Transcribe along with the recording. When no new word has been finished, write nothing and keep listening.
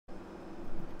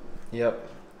Yep.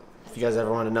 If you guys ever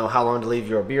want to know how long to leave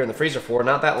your beer in the freezer for,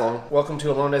 not that long. Welcome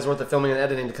to a long day's worth of filming and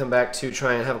editing to come back to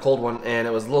try and have a cold one, and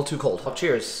it was a little too cold. Oh,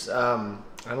 cheers. I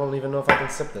don't even know if I can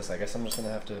sip this. I guess I'm just going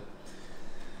to have to...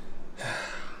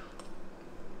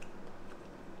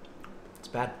 It's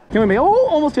bad. Come with me. Oh,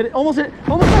 almost hit it. Almost hit it.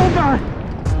 Almost. Oh, God.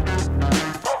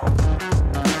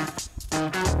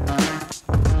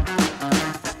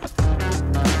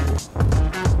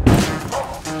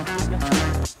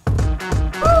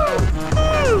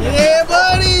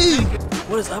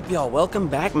 What is up, y'all? Welcome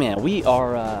back, man. We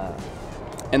are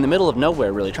in the middle of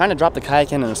nowhere, really, trying to drop the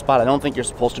kayak in a spot I don't think you're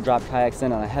supposed to drop kayaks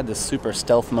in, and I had this super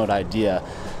stealth mode idea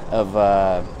of,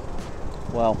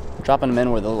 well, dropping them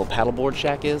in where the little paddleboard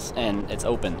shack is, and it's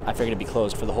open. I figured it'd be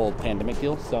closed for the whole pandemic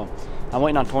deal, so I'm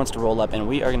waiting on Torrance to roll up, and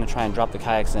we are going to try and drop the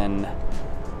kayaks in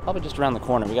probably just around the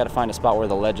corner. We got to find a spot where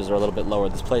the ledges are a little bit lower.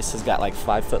 This place has got like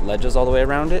 5-foot ledges all the way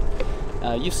around it.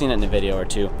 You've seen it in a video or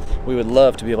two. We would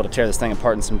love to be able to tear this thing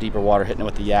apart in some deeper water, hitting it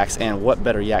with the yaks, and what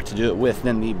better yak to do it with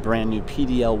than the brand new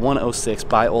PDL 106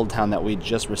 by Old Town that we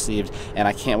just received, and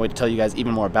I can't wait to tell you guys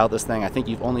even more about this thing. I think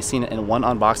you've only seen it in one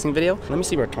unboxing video. Let me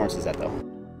see where Torrance is at, though.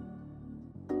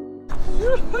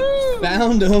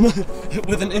 Found him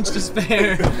with an inch to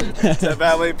spare. It's at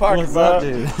Valet Park. What's up,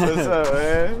 dude? What's up,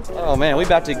 man? Oh man, we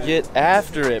about to get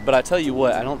after it, but I tell you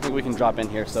what, I don't think we can drop in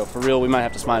here, so for real, we might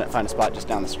have to find a spot just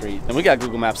down the street. And we got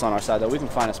Google Maps on our side, though. We can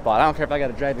find a spot. I don't care if I got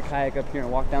to drag the kayak up here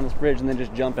and walk down this bridge and then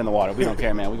just jump in the water. We don't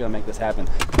care, man. We got to make this happen.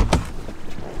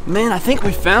 Man, I think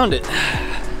we found it.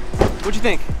 What'd you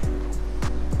think?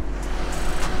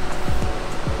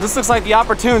 This looks like the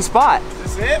opportune spot.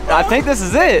 Is this it, bro? I think this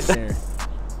is it.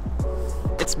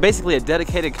 It's basically a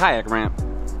dedicated kayak ramp.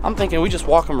 I'm thinking we just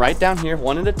walk them right down here,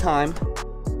 one at a time.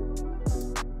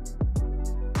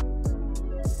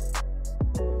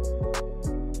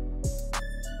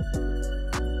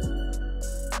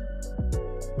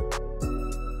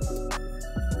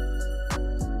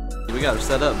 We got her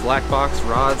set up, black box,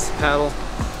 rods, paddle,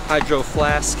 hydro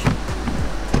flask,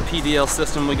 PDL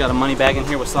system. We got a money bag in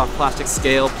here with soft plastic,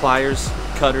 scale, pliers,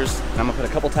 cutters. And I'm gonna put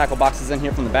a couple tackle boxes in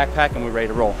here from the backpack and we're ready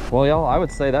to roll. Well, y'all, I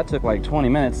would say that took like 20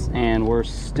 minutes and we're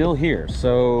still here.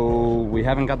 So we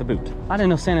haven't got the boot. I didn't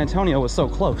know San Antonio was so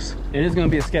close. It is gonna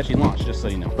be a sketchy launch, just so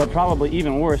you know. But probably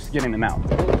even worse getting them out.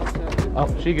 Oh,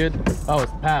 she good. Oh,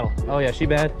 it's the paddle. Oh yeah, she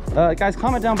bad. Guys,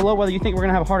 comment down below whether you think we're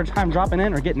gonna have a harder time dropping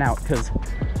in or getting out, because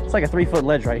it's like a 3-foot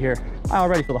ledge right here. I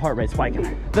already feel the heart rate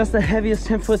spiking. That's the heaviest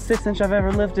 10-foot 6-inch I've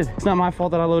ever lifted. It's not my fault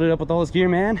that I loaded up with all this gear,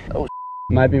 man. Oh,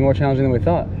 might be more challenging than we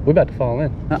thought. We're about to fall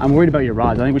in. I'm worried about your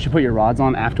rods. I think we should put your rods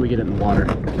on after we get it in the water.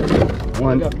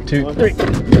 1, 2, 3.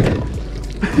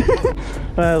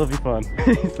 That'll be fun.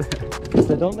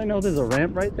 So don't they know there's a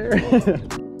ramp right there? 1,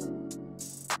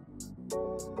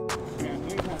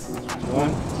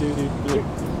 2, 3.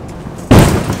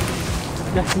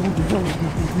 That's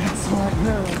smart,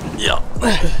 no. Yeah.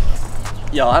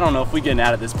 Yo, I don't know if we're getting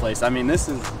out of this place. I mean, this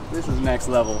is next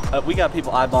level. We got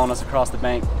people eyeballing us across the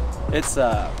bank. It's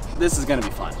this is gonna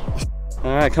be fun.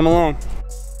 All right, come along.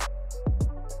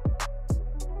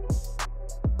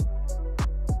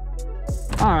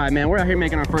 All right, man, we're out here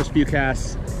making our first few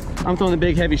casts. I'm throwing the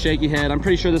big, heavy, shaky head. I'm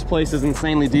pretty sure this place is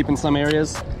insanely deep in some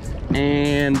areas.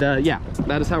 And yeah,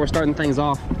 that is how we're starting things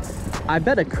off. I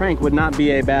bet a crank would not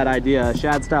be a bad idea, a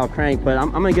shad style crank, but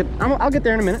I'll get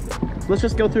there in a minute. Let's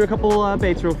just go through a couple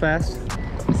baits real fast,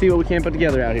 see what we can put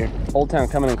together out here. Old Town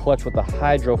coming in clutch with the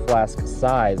hydro flask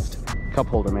sized cup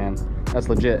holder, man. That's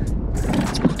legit. I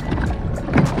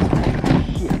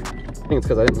think it's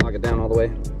because I didn't lock it down all the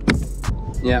way.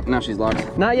 Yeah, now she's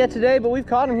locked. Not yet today, but we've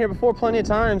caught them here before plenty of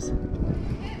times.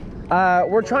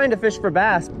 We're trying to fish for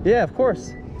bass. Yeah, of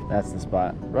course. That's the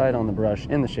spot, right on the brush,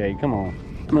 in the shade, come on.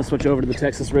 I'm gonna switch over to the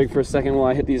Texas rig for a second while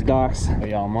I hit these docks. Oh,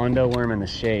 y'all, Mondo worm in the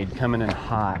shade, coming in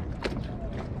hot.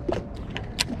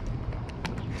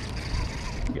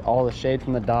 All the shade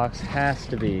from the docks has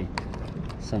to be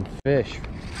some fish.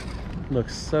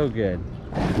 Looks so good.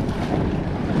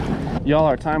 Y'all,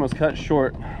 our time was cut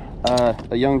short.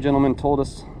 A young gentleman told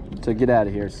us to get out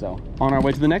of here, so on our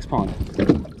way to the next pond.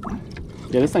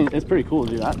 Yeah, this thing is pretty cool,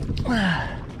 dude.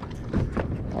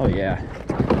 Oh yeah.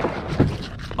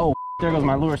 Oh, there goes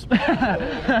my lure.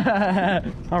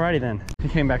 Alrighty then. He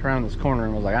came back around this corner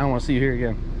and was like, I don't want to see you here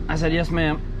again. I said, yes,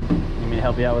 ma'am. You need me to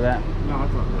help you out with that? No,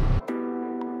 it's not good.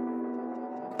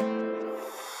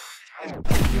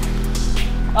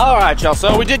 All right, y'all,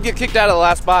 so we did get kicked out of the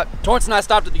last spot. Torrance and I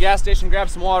stopped at the gas station,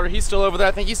 grabbed some water. He's still over there.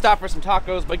 I think he stopped for some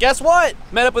tacos, but guess what?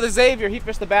 Met up with Xavier. He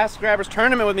fished the Bass Grabbers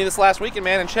tournament with me this last weekend,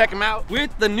 man, and check him out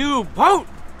with the new boat.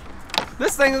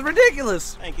 This thing is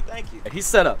ridiculous. Thank you, thank you. He's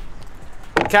set up.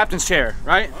 Captain's chair,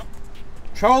 right?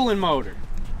 Trolling motor.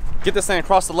 Get this thing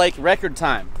across the lake record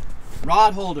time.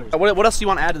 Rod holders. What else do you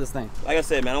want to add to this thing? Like I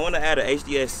said, man, I want to add an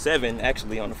HDS 7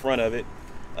 actually on the front of it.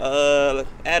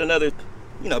 Add another,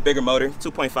 you know, bigger motor,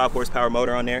 2.5 horsepower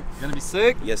motor on there. Gonna be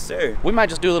sick? Yes, sir. We might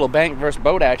just do a little bank versus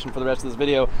boat action for the rest of this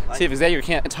video. See if Xavier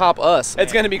can't top us. Man.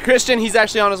 It's gonna be Christian. He's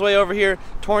actually on his way over here.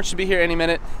 Torrance should be here any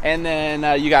minute. And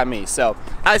then you got me. So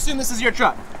I assume this is your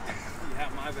truck. Yeah,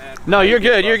 my bad. No, you're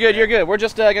good. You're good. You're good. We're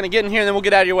just gonna get in here and then we'll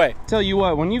get out of your way. Tell you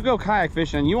what, when you go kayak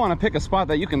fishing, you want to pick a spot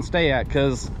that you can stay at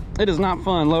because it is not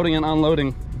fun loading and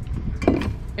unloading.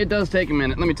 It does take a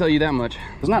minute, let me tell you that much.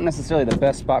 It's not necessarily the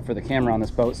best spot for the camera on this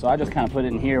boat, so I just kind of put it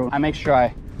in here. I make sure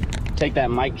I take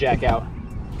that mic jack out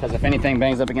because if anything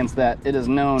bangs up against that, it is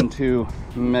known to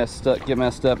get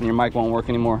messed up and your mic won't work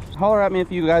anymore. Holler at me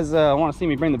if you guys want to see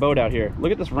me bring the boat out here.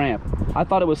 Look at this ramp. I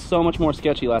thought it was so much more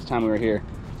sketchy last time we were here,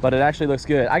 but it actually looks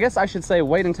good. I guess I should say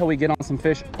wait until we get on some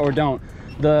fish or don't.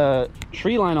 The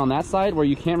tree line on that side where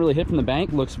you can't really hit from the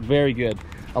bank looks very good.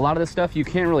 A lot of this stuff you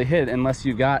can't really hit unless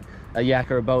you got a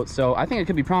yak or a boat, so I think it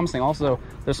could be promising. Also,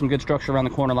 there's some good structure around the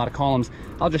corner, a lot of columns.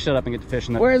 I'll just shut up and get to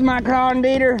fishing. Where's my crawling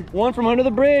deater? One from under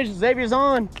the bridge. Xavier's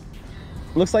on.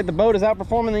 Looks like the boat is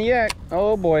outperforming the yak.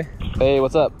 Oh boy. Hey,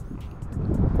 what's up?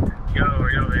 Yo,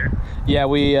 are you there? Yeah,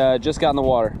 we just got in the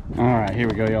water. All right, here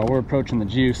we go, y'all. We're approaching the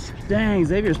juice. Dang,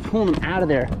 Xavier's pulling them out of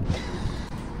there.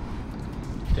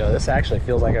 Yo, this actually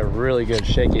feels like a really good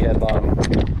shaky head bottom.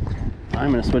 I'm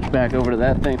gonna switch back over to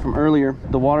that thing from earlier.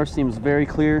 The water seems very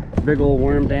clear. Big old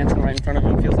worm dancing right in front of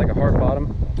him. Feels like a hard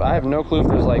bottom. But I have no clue if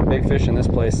there's like big fish in this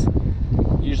place.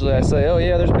 Usually I say, oh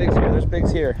yeah, there's bigs here, there's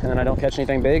bigs here. And then I don't catch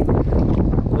anything big.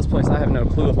 This place I have no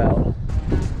clue about.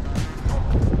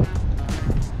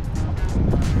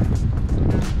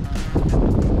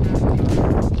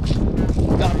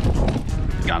 Got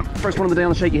him. Got him. First one of the day on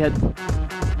the shaky head.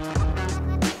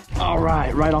 All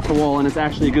right, right off the wall, and it's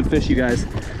actually a good fish, you guys.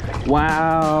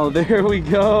 Wow, there we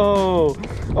go.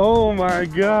 Oh my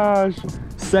gosh.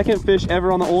 Second fish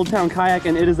ever on the Old Town kayak,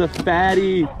 and it is a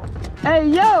fatty. Hey,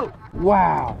 yo!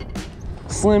 Wow.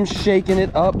 Slim shaking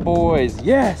it up, boys.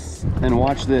 Yes! And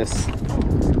watch this.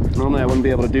 Normally I wouldn't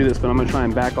be able to do this, but I'm gonna try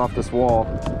and back off this wall.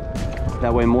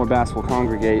 That way more bass will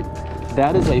congregate.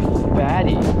 That is a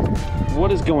fatty.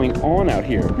 What is going on out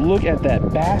here? Look at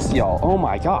that bass, y'all. Oh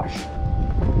my gosh.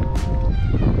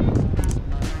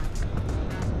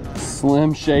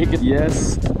 Slim shake it.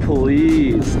 Yes,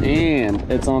 please. And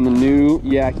it's on the new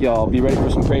yak, y'all. Be ready for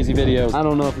some crazy videos. I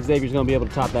don't know if Xavier's gonna be able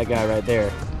to top that guy right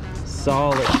there.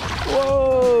 Solid.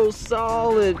 Whoa,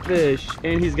 solid fish.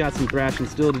 And he's got some thrashing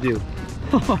still to do.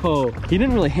 Oh, he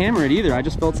didn't really hammer it either. I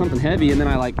just felt something heavy and then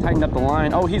I like tightened up the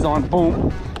line. Oh, he's on,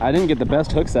 boom. I didn't get the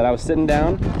best hook set. I was sitting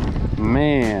down.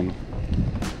 Man,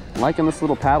 liking this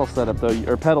little paddle setup though,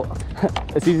 or pedal.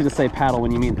 It's easy to say paddle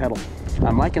when you mean pedal.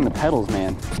 I'm liking the pedals,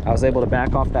 man. I was able to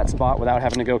back off that spot without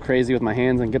having to go crazy with my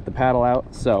hands and get the paddle out.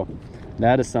 So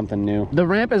that is something new. The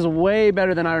ramp is way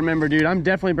better than I remember, dude. I'm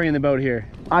definitely bringing the boat here.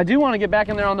 I do want to get back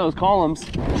in there on those columns.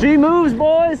 She moves,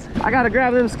 boys. I got to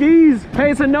grab them skis.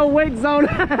 Hey, it's a no wake zone.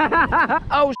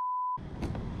 Oh,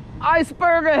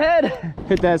 iceberg ahead.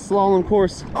 Hit that slalom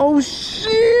course. Oh, shit.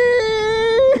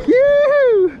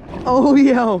 Oh,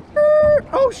 yo.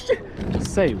 Oh, shit.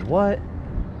 Say what?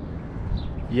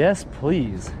 Yes,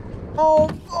 please. Oh,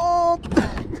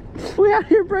 we out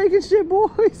here breaking shit,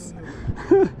 boys.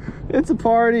 It's a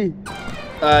party.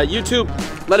 YouTube,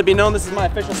 let it be known this is my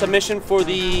official submission for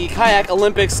the Kayak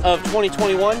Olympics of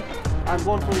 2021. I'm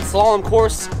going for the slalom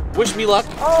course. Wish me luck.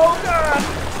 Oh, God.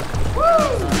 Woo!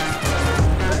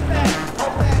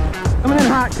 Coming in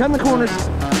hot, cutting the corners.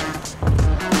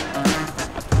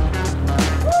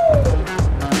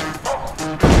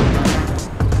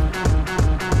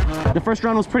 The first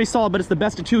round was pretty solid, but it's the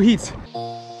best of two heats. Pick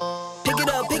it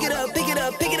up, pick it up, pick it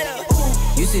up, pick it up.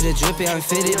 You see the drippy, I'm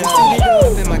fitted up.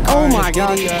 Oh my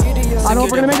gosh. I don't know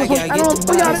if we're gonna make this one. I don't know if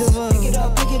we got it. Pick it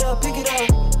up, pick it up, pick it up.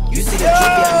 You see the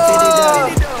drippy, I'm fitted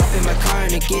up. In my car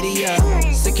and a giddy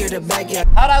up. Secure the bag, yeah.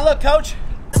 How'd I look, coach?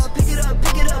 Pick it up,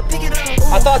 pick it up, pick it up.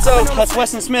 I thought so. That's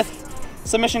Westin Smith.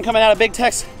 Submission coming out of Big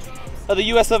Tex of the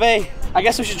US of A. I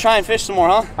guess we should try and fish some more,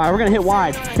 huh? All right, we're gonna hit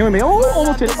wide. Here we go. Oh,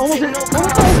 almost hit it, almost hit it.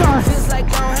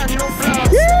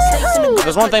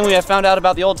 There's one thing we have found out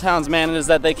about the Old Towns, man, is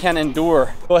that they can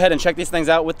endure. Go ahead and check these things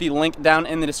out with the link down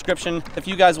in the description. If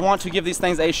you guys want to give these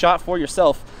things a shot for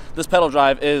yourself, this pedal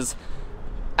drive is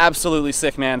absolutely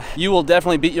sick, man. You will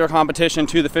definitely beat your competition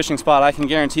to the fishing spot. I can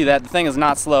guarantee that. The thing is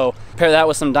not slow. Pair that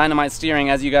with some dynamite steering,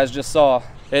 as you guys just saw.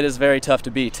 It is very tough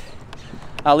to beat.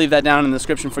 I'll leave that down in the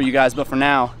description for you guys, but for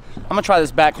now, I'm gonna try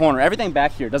this back corner. Everything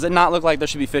back here, does it not look like there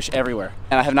should be fish everywhere?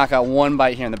 And I have not got one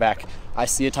bite here in the back. I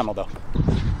see a tunnel though.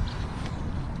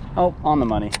 Oh, on the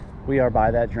money. We are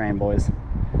by that drain, boys.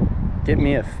 Get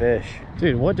me a fish.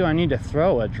 Dude, what do I need to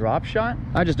throw? A drop shot?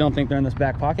 I just don't think they're in this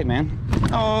back pocket, man.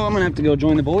 Oh, I'm gonna have to go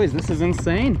join the boys. This is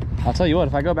insane. I'll tell you what,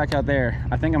 if I go back out there,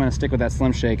 I think I'm gonna stick with that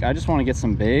Slim Shake. I just wanna get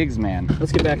some bigs, man.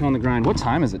 Let's get back on the grind. What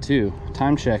time is it too?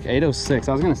 Time check, 8:06.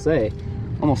 I was gonna say,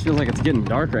 almost feels like it's getting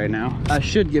dark right now. I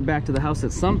should get back to the house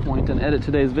at some point and edit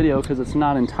today's video because it's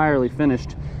not entirely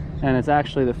finished. And it's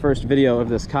actually the first video of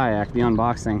this kayak, the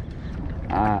unboxing.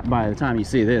 By the time you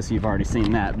see this, you've already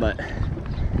seen that, but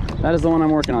that is the one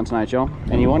I'm working on tonight, y'all.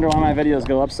 And you wonder why my videos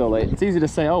go up so late. It's easy to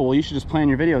say, oh, well, you should just plan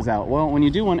your videos out. Well, when you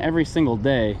do one every single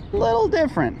day, a little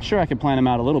different. Sure, I could plan them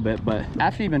out a little bit, but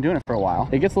after you've been doing it for a while,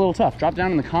 it gets a little tough. Drop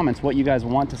down in the comments what you guys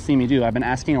want to see me do. I've been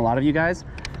asking a lot of you guys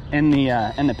in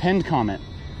the pinned comment,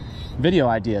 video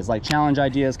ideas, like challenge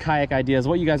ideas, kayak ideas,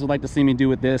 what you guys would like to see me do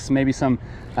with this. Maybe some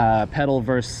pedal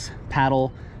versus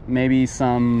paddle, maybe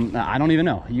some, I don't even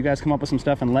know. You guys come up with some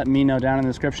stuff and let me know down in the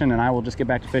description, and I will just get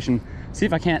back to fishing. See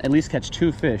if I can't at least catch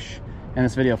 2 fish in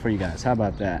this video for you guys. How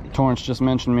about that? Torrance just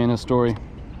mentioned me in his story.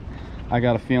 I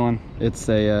got a feeling it's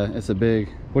a big.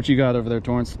 What you got over there,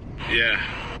 Torrance? Yeah,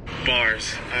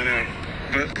 bars. I know,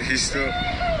 but he's still.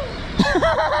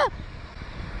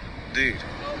 Dude.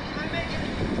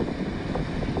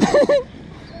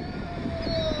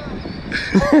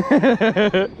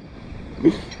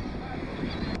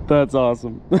 That's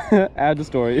awesome. Add to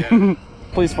story. Yeah.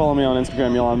 Please follow me on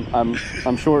Instagram, y'all.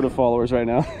 I'm short of followers right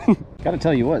now. Gotta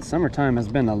tell you what, summertime has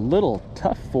been a little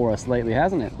tough for us lately,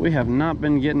 hasn't it? We have not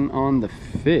been getting on the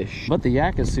fish, but the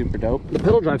yak is super dope. The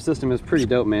pedal drive system is pretty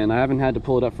dope, man. I haven't had to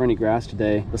pull it up for any grass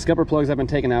today. The scupper plugs have been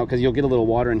taken out because you'll get a little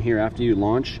water in here after you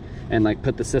launch and like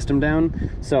put the system down.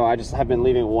 So I just have been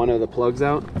leaving one of the plugs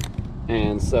out,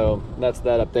 and so that's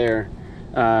that up there.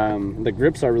 The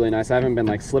grips are really nice. I haven't been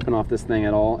like slipping off this thing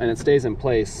at all, and it stays in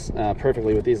place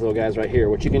perfectly with these little guys right here,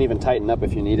 which you can even tighten up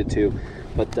if you needed to.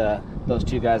 But those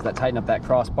 2 guys that tighten up that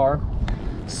crossbar,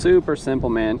 super simple,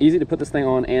 man. Easy to put this thing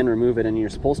on and remove it, and you're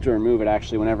supposed to remove it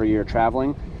actually whenever you're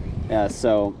traveling.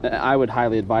 So I would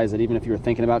highly advise it, even if you were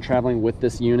thinking about traveling with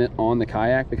this unit on the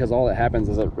kayak, because all that happens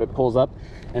is it pulls up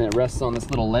and it rests on this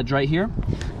little ledge right here.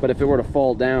 But if it were to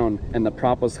fall down and the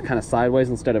prop was kind of sideways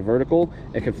instead of vertical,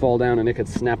 it could fall down and it could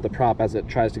snap the prop as it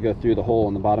tries to go through the hole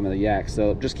in the bottom of the yak.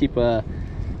 So just keep that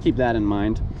in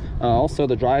mind. Also,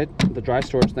 the dry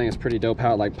storage thing is pretty dope,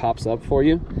 how it like pops up for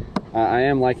you. I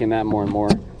am liking that more and more.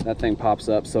 That thing pops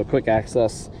up, so quick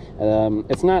access.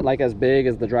 It's not like as big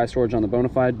as the dry storage on the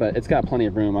Bonafide, but it's got plenty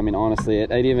of room. I mean, honestly,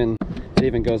 it even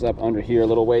goes up under here a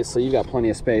little ways, so you got plenty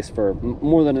of space for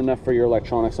more than enough for your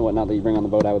electronics and whatnot that you bring on the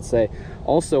boat, I would say.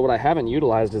 Also, what I haven't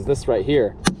utilized is this right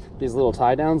here. These little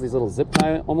tie downs, these little zip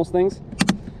tie almost things.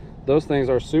 Those things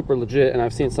are super legit, and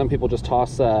I've seen some people just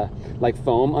toss like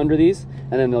foam under these,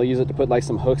 and then they'll use it to put like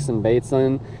some hooks and baits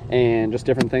in and just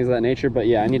different things of that nature. But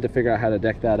yeah, I need to figure out how to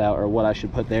deck that out or what I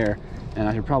should put there, and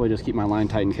I should probably just keep my line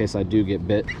tight in case I do get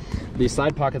bit. These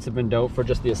side pockets have been dope for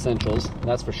just the essentials,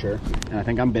 that's for sure, and I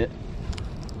think I'm bit.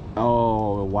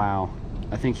 Oh wow,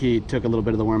 I think he took a little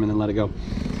bit of the worm and then let it go.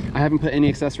 I haven't put any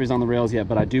accessories on the rails yet,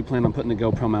 but I do plan on putting the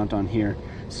GoPro mount on here,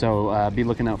 so be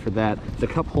looking out for that. The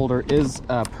cup holder is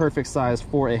perfect size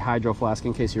for a hydro flask,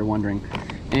 in case you're wondering.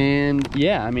 And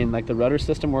yeah, I mean, like the rudder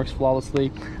system works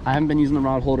flawlessly. I haven't been using the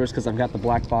rod holders because I've got the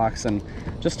black box, and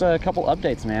just a couple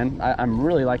updates, man. I'm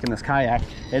really liking this kayak.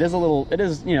 It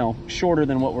is, you know, shorter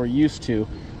than what we're used to,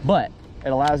 but it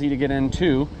allows you to get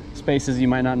into spaces you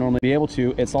might not normally be able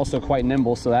to. It's also quite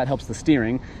nimble, so that helps the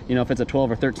steering. You know, if it's a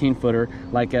 12 or 13 footer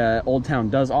like Old Town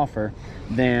does offer,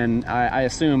 then I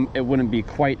assume it wouldn't be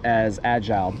quite as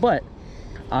agile. But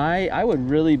I would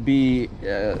really be,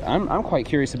 I'm quite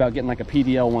curious about getting like a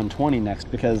PDL 120 next,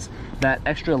 because that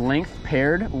extra length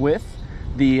paired with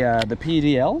the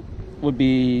PDL would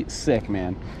be sick,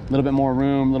 man. A little bit more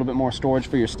room, a little bit more storage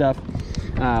for your stuff.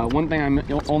 One thing I'm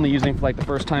only using for like the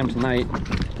first time tonight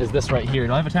is this right here.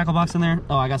 Do I have a tackle box in there?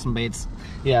 Oh, I got some baits.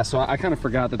 Yeah, so I kind of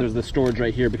forgot that there's this storage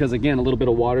right here, because again, a little bit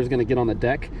of water is going to get on the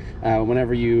deck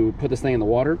whenever you put this thing in the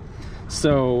water.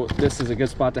 So this is a good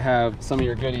spot to have some of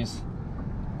your goodies.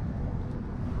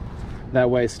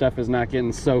 That way stuff is not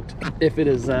getting soaked. If it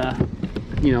is,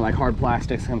 you know, like hard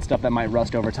plastics and stuff that might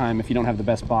rust over time if you don't have the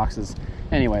best boxes.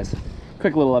 Anyways,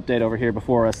 quick little update over here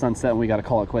before sunset, and we got to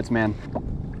call it quits, man.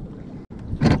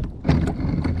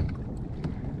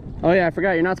 Oh yeah, I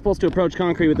forgot, you're not supposed to approach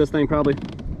concrete with this thing, probably.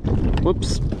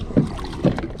 Whoops.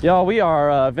 Y'all, we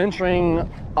are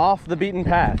venturing off the beaten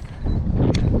path.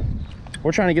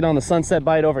 We're trying to get on the sunset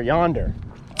bite over yonder.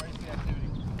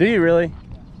 Do you really?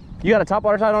 You got a top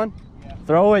water tied on? Yeah.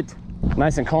 Throw it.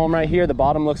 Nice and calm right here. The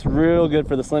bottom looks real good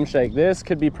for the slim shake. This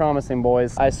could be promising,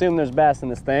 boys. I assume there's bass in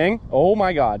this thing. Oh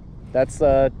my God, that's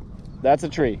a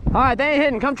tree. All right, they ain't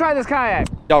hitting. Come try this kayak.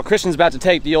 Y'all, Christian's about to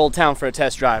take the Old Town for a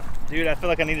test drive. Dude, I feel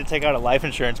like I need to take out a life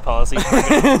insurance policy.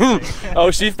 Oh,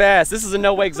 she fast. This is a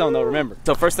no wake zone though, remember.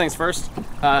 So first things first,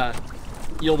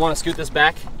 you'll want to scoot this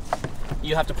back.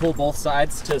 You have to pull both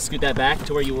sides to scoot that back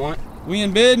to where you want. We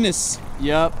in business.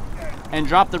 Yep. And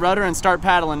drop the rudder and start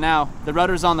paddling now. The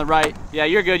rudder's on the right. Yeah,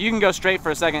 you're good. You can go straight for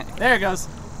a second. There it goes.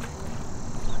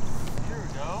 Here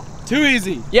we go. Too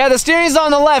easy. Yeah, the steering's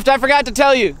on the left. I forgot to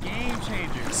tell you. Game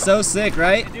changer. So sick,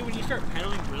 right? Dude, when you start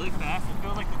pedaling really fast, it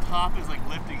feels like the top is like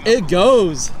lifting up. It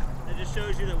goes. It just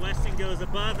shows you that Westin goes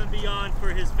above and beyond for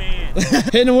his fans.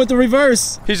 Hitting him with the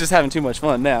reverse. He's just having too much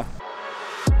fun now.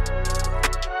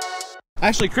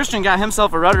 Actually, Christian got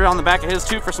himself a rudder on the back of his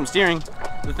too for some steering.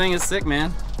 The thing is sick,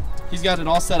 man. He's got it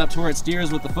all set up to where it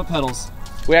steers with the foot pedals.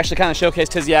 We actually kind of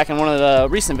showcased his yak in one of the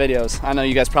recent videos. I know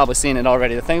you guys probably seen it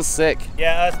already. The thing's sick.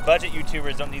 Yeah, us budget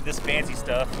YouTubers don't need this fancy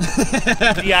stuff.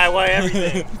 DIY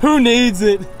everything. Who needs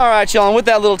it? All right, y'all, and with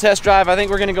that little test drive, I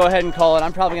think we're gonna go ahead and call it.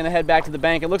 I'm probably gonna head back to the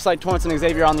bank. It looks like Torrance and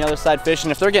Xavier are on the other side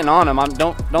fishing. If they're getting on them,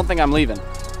 don't think I'm leaving.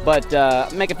 But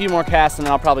make a few more casts and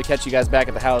then I'll probably catch you guys back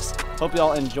at the house. Hope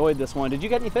y'all enjoyed this one. Did you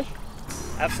get any fish?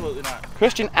 Absolutely not.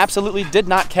 Christian absolutely did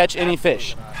not catch any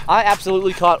fish. I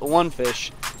absolutely caught one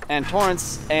fish. And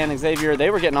Torrance and Xavier, they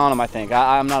were getting on them, I think.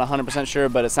 I'm not 100% sure,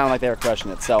 but it sounded like they were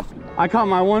crushing it. So I caught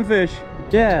my one fish.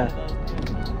 Yeah.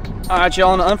 All right,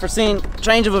 y'all, on an unforeseen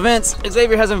change of events,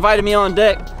 Xavier has invited me on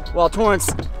deck while Torrance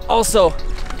also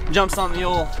jumps on the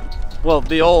old, well,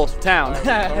 the Old Town.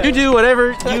 You do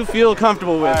whatever you feel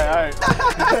comfortable with.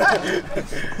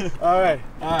 All right.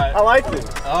 I like this.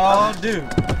 Oh, dude.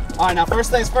 All right, now first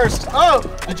things first. Oh!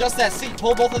 Adjust that seat.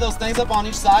 Pull both of those things up on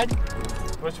each side.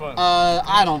 Which one?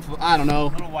 I don't know.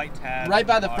 Little white tab. Right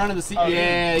by the front of the seat. Oh,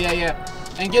 yeah.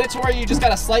 And get it to where you just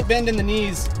got a slight bend in the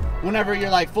knees whenever you're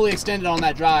like fully extended on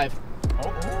that drive.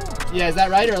 Oh. Yeah, is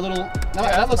that right or a little?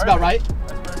 That looks about right.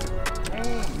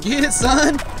 Get it,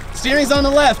 son. Steering's on the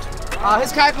left.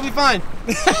 His kayak will be fine.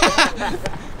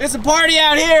 It's a party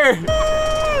out here.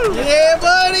 Yeah,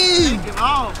 buddy. Take it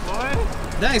off, boy.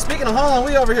 Dang, speaking of hauling,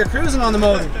 we over here cruising on the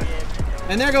motor.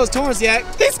 And there goes Torrance yak.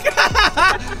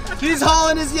 He's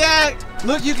hauling his yak.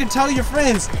 Look, you can tell your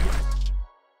friends.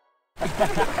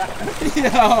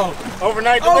 Yo.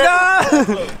 Overnight. Oh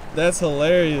God. That's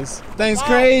hilarious. Thing's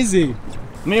crazy.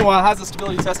 Meanwhile, how's the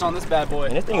stability test on this bad boy?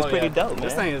 And this thing is pretty dope, man.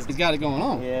 This thing is, he's got it going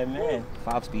on. Yeah, man.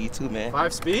 5 speed too, man.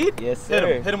 5 speed? Yes,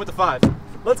 sir. Hit him with the 5.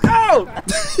 Let's go!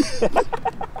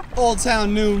 Old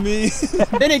Town knew me.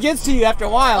 Then it gets to you after a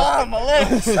while. Oh, my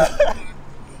legs.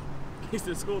 He's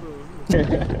in school though.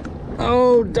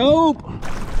 Oh, dope. Look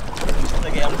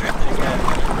at, I'm drifting again.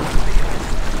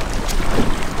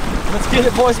 Let's get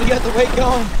it, boys. We got the weight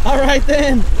going. All right,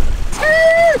 then.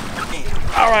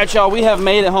 All right, y'all, we have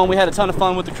made it home. We had a ton of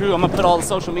fun with the crew. I'm gonna put all the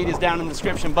social medias down in the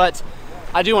description, but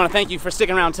I do want to thank you for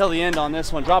sticking around till the end on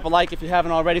this one. Drop a like if you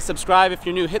haven't already. Subscribe if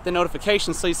you're new. Hit the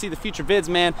notifications so you see the future vids,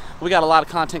 man. We got a lot of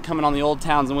content coming on the Old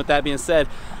Towns, and with that being said,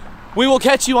 we will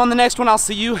catch you on the next one. I'll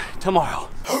see you tomorrow.